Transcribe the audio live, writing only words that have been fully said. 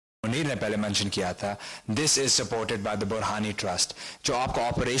منیر نے پہلے منشن کیا تھا, this is supported by the Burhani Trust. جو آپ کو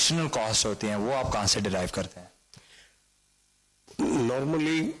operational costs ہوتی ہیں وہ آپ کہاں سے ڈرائیو کرتے ہیں؟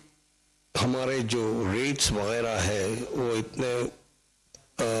 نارملی ہمارے جو ریٹس وغیرہ ہے وہ اتنے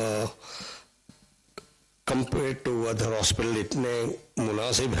کمپیئر ٹو ادر ہاسپٹل اتنے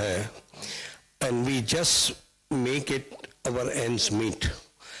مناسب ہے, and we just make it our ends meet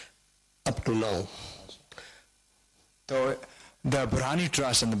up to now. So the Burhani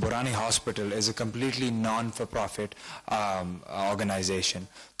Trust and the Burhani Hospital is a completely non-for-profit organization.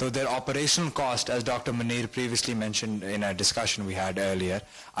 So their operational cost, as Dr. Munir previously mentioned in a discussion we had earlier,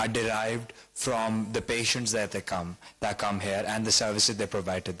 are derived from the patients that come here and the services they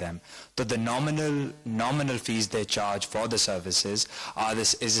provide to them. So the nominal fees they charge for the services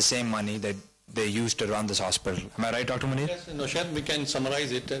is the same money that they used to run this hospital. Am I right, Dr. Munir? Yes, Noshad, we can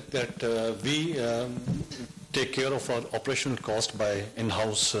summarize it that we take care of our operational cost by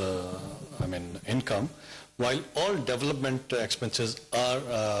in-house income, while all development expenses are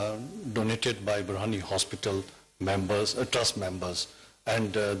donated by Burhani Hospital members, trust members,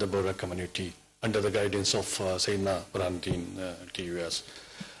 and the Bora community under the guidance of Sayyidina Burhanuddin TUS.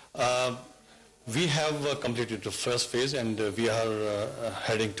 We have completed the first phase, and we are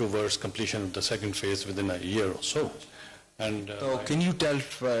heading towards completion of the second phase within a year or so. And so can you tell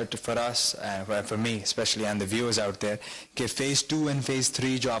for us, for me especially, and the viewers out there, कि phase 2 and phase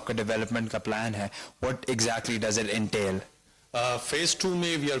 3 जो आपका development का plan है, what exactly does it entail? Phase 2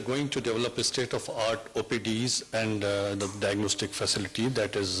 में we are going to develop a state-of-art OPDs and the diagnostic facility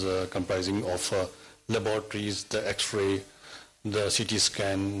that is comprising of laboratories, the X-ray, the CT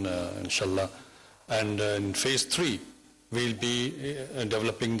scan, inshallah. And in phase 3, we'll be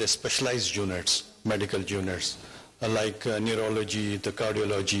developing the specialized units, medical units, like neurology, the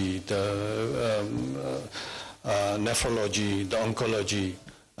cardiology, the nephrology, the oncology,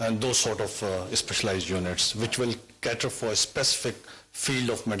 and those sort of specialized units, which will cater for a specific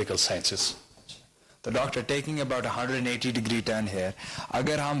field of medical sciences. So doctor, taking about 180 degree turn here,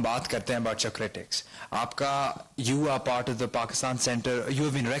 اگر ہم بات کرتے ہیں about your critics, آپ کا, you are part of the Pakistan Center, you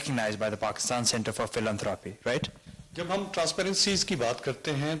have been recognized by the Pakistan Center for Philanthropy, right? جب ہم transparencies کی بات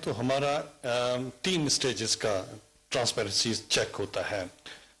کرتے ہیں تو ہمارا 3 سٹیجز کا ٹرانسپیرنسیز چیک ہوتا ہے.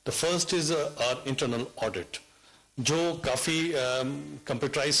 The first is our internal audit, جو کافی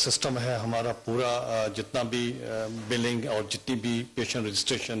کمپیوٹرائز سسٹم ہے. ہمارا پورا جتنا بھی بلنگ اور جتنی بھی پیشنٹ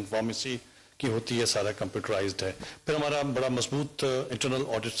رجسٹریشن فارمیسی کی ہوتی ہے سارا کمپیوٹرائزڈ ہے. پھر ہمارا بڑا مضبوط انٹرنل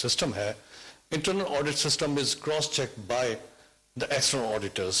آڈٹ سسٹم ہے. Internal audit system is cross check by the external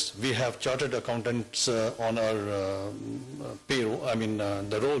auditors. We have chartered accountants on our payroll,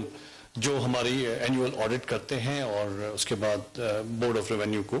 the role, جو ہماری annual audit کرتے ہیں اور اس کے بعد Board of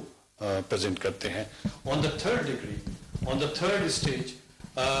Revenue کو present کرتے ہیں. On the third degree, on the third stage,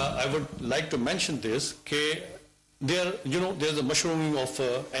 I would like to mention this کہ there's a mushrooming of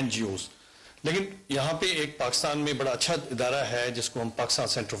NGOs. لیکن یہاں پہ ایک پاکستان میں بڑا اچھا ادارہ ہے جس کو ہم پاکستان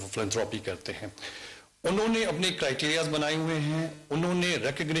سینٹر فار فلینتھراپی کرتے ہیں. انہوں نے اپنے کرائٹیریاز بنائے ہوئے ہیں, انہوں نے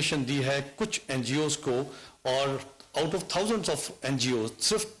ریکگنیشن دی ہے کچھ این جی اوز کو, اور out of thousands of N G Os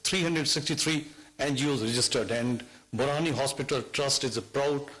صرف 363 N G Os registered, and برہانی hospital trust is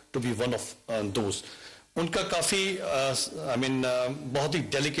proud to be one of those. ان کا کافی بہت ہی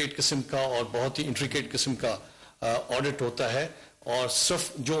ڈیلیکیٹ قسم کا اور بہت ہی انٹریکیٹ قسم کا آڈٹ ہوتا ہے, اور صرف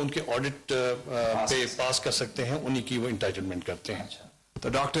جو ان کے آڈٹ پہ پاس کر سکتے ہیں انہی کی وہ انٹائٹلمنٹ کرتے ہیں. تو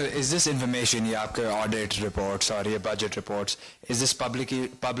ڈاکٹر, از دس انفارمیشن, یہ آپ کے آڈٹ رپورٹس اور یہ budget reports, is this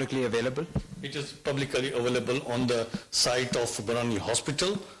publicly available? It is publicly available on the site of Burhani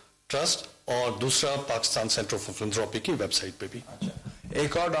Hospital Trust اور دوسرا پاکستان سینٹر فار فلینتھراپی کی ویب سائٹ پہ بھی.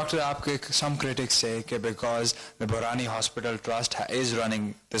 ایک اور ڈاکٹر, آپ کے some critics say کہ because the Burhani Hospital Trust is running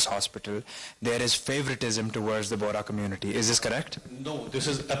this hospital, there is favoritism towards the Bora community. Is this correct? No, this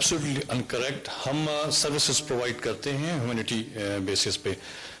is absolutely incorrect. ہم services provide کرتے ہیں ہیومینٹی بیسس پہ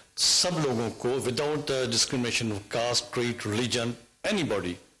سب لوگوں کو, without discrimination of cost, کریڈ, religion.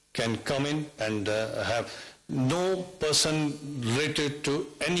 Anybody can come in and have no person related to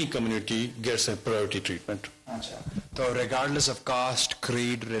any community gets a priority treatment. So regardless of caste,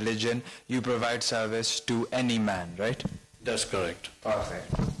 creed, religion, you provide service to any man, right? That's correct.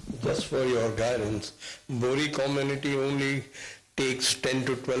 Perfect. Just for your guidance, Bori community only takes 10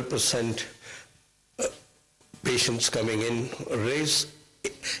 to 12% patients coming in. Raise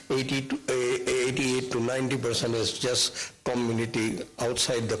 88 to 90% is just community,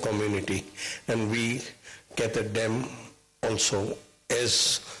 outside the community, and we cater them also as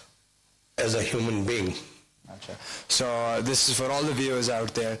a human being. So this is for all the viewers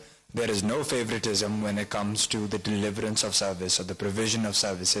out there. there is no favoritism when it comes to the deliverance of service or the provision of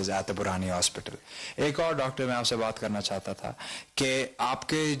services at the Burhani Hospital. एक और doctor मैं आपसे बात करना चाहता था कि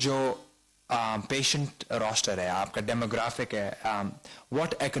आपके जो patient roster है, आपका demographic है,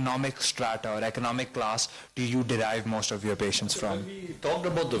 what economic strata or economic class do you derive most of your patients from? We talked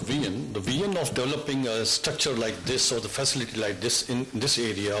about the vision of developing a structure like this or the facility like this in this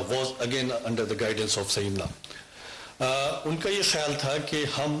area was again under the guidance of Saimla. उनका ये ख्याल था कि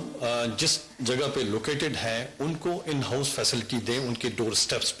हम जिस जगह पे located हैं उनको इन हाउस फैसिलिटी दें उनके डोर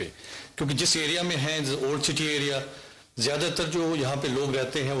स्टेप्स पे, क्योंकि जिस एरिया में हैं ओल्ड सिटी एरिया, ज़्यादातर जो यहाँ पे लोग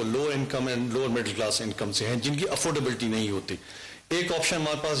रहते हैं वो lower income and lower middle class income से हैं जिनकी अफोर्डेबिलिटी नहीं होती. एक ऑप्शन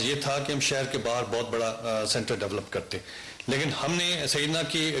हमारे पास ये था कि हम शहर के बाहर बहुत बड़ा सेंटर डेवलप करते, लेकिन हमने सईदना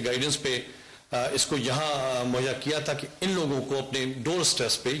की गाइडेंस पे इसको यहाँ मुहैया किया था कि इन लोगों को अपने डोर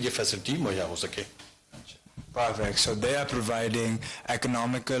स्टेप्स पे ये फैसिलिटी मुहैया हो सके. Perfect. So they are providing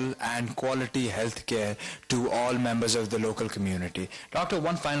economical and quality health care to all members of the local community. Doctor,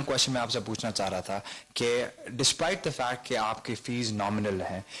 one final question मैं आपसे पूछना चाह रहा था कि despite the fact कि आपकी fees nominal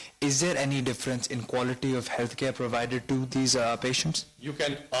हैं, is there any difference in quality of health care provided to these patients? You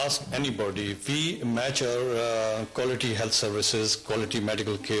can ask anybody. We match our quality health services, quality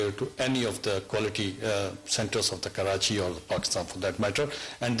medical care to any of the quality centers of the Karachi or Pakistan for that matter.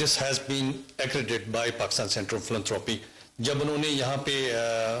 And this has been accredited by Pakistan Center of Philanthropy. जब उन्होंने यहाँ पे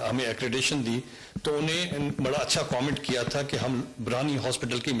हमें accreditation दी तो उन्हें बड़ा अच्छा comment किया था कि हम बुरहानी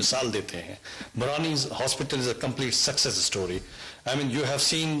हॉस्पिटल की मिसाल देते हैं. Burhani hospital is a complete success story. I mean, you have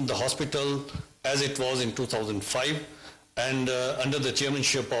seen the hospital as it was in 2005. And under the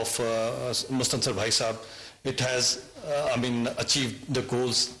chairmanship of Mustansar Bhai Sahab, it has, achieved the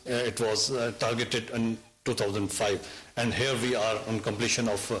goals. It was targeted in 2005. And here we are on completion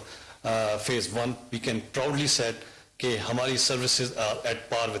of phase 1. We can proudly say that our services are at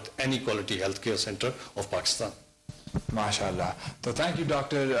par with any quality healthcare center of Pakistan. MashaAllah. So thank you,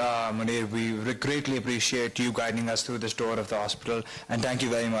 Dr. Munir. We greatly appreciate you guiding us through this tour of the hospital. And thank you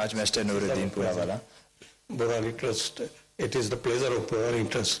very much, Mr. Nuruddin Purawala. Burhani Trust, it is the pleasure of Burhani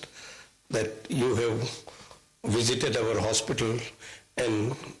Trust that you have visited our hospital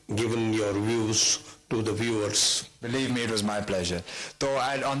and given your views to the viewers. Believe me, it was my pleasure. So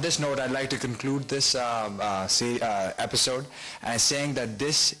on this note, I'd like to conclude this episode and saying that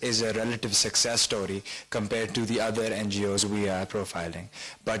this is a relative success story compared to the other NGOs we are profiling.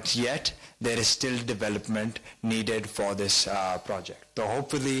 But yet, there is still development needed for this project. So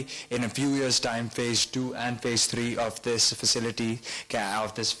hopefully, in a few years' time, phase 2 and phase 3 of this facility,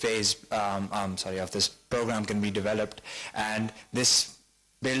 of this of this program can be developed, and this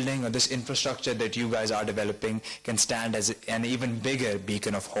building or this infrastructure that you guys are developing can stand as an even bigger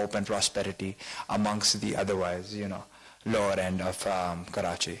beacon of hope and prosperity amongst the otherwise, lower end of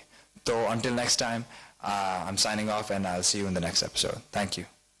Karachi. So until next time, I'm signing off and I'll see you in the next episode. Thank you.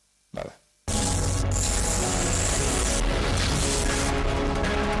 Bye-bye.